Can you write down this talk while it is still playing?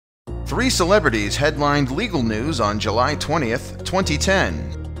Three celebrities headlined legal news on July 20th,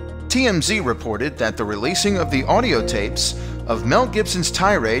 2010. TMZ reported that the releasing of the audio tapes of Mel Gibson's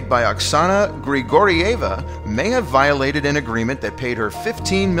tirade by Oksana Grigorieva may have violated an agreement that paid her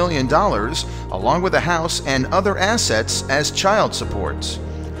 $15 million, along with a house and other assets, as child support.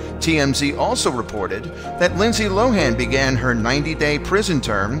 TMZ also reported that Lindsay Lohan began her 90-day prison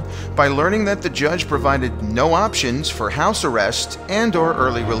term by learning that the judge provided no options for house arrest and/or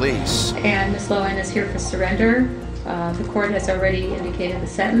early release. And Ms. Lohan is here for surrender. The court has already indicated the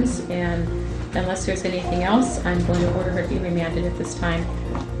sentence, and unless there's anything else, I'm going to order her to be remanded at this time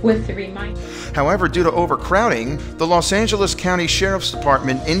with the reminder. However, due to overcrowding, the Los Angeles County Sheriff's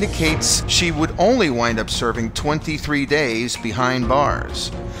Department indicates she would only wind up serving 23 days behind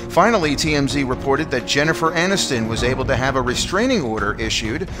bars. Finally, TMZ reported that Jennifer Aniston was able to have a restraining order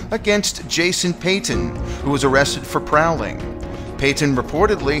issued against Jason Peyton, who was arrested for prowling. Peyton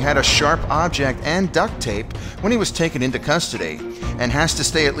reportedly had a sharp object and duct tape when he was taken into custody, and has to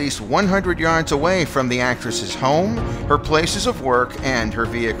stay at least 100 yards away from the actress's home, her places of work, and her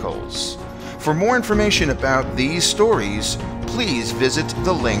vehicles. For more information about these stories, please visit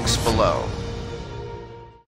the links below.